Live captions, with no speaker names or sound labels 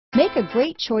Make a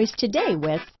great choice today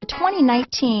with the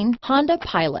 2019 Honda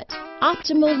Pilot.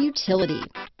 Optimal utility,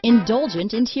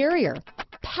 indulgent interior,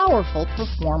 powerful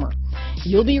performer.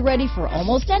 You'll be ready for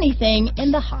almost anything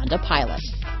in the Honda Pilot.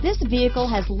 This vehicle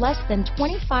has less than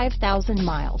 25,000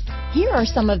 miles. Here are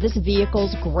some of this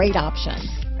vehicle's great options: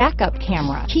 backup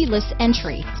camera, keyless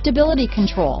entry, stability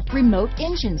control, remote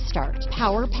engine start,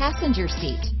 power passenger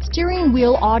seat, steering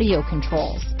wheel audio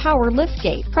controls, power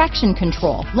liftgate, traction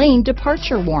control, lane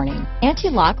departure warning,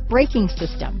 anti-lock braking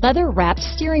system, leather-wrapped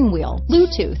steering wheel,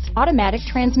 Bluetooth, automatic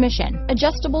transmission,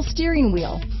 adjustable steering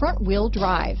wheel, front-wheel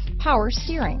drive, power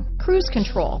steering, cruise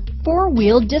control,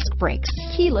 four-wheel disc brakes,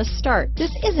 keyless start.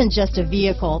 This isn't just a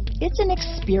vehicle, it's an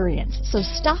experience. So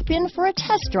stop in for a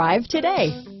test drive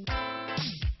today.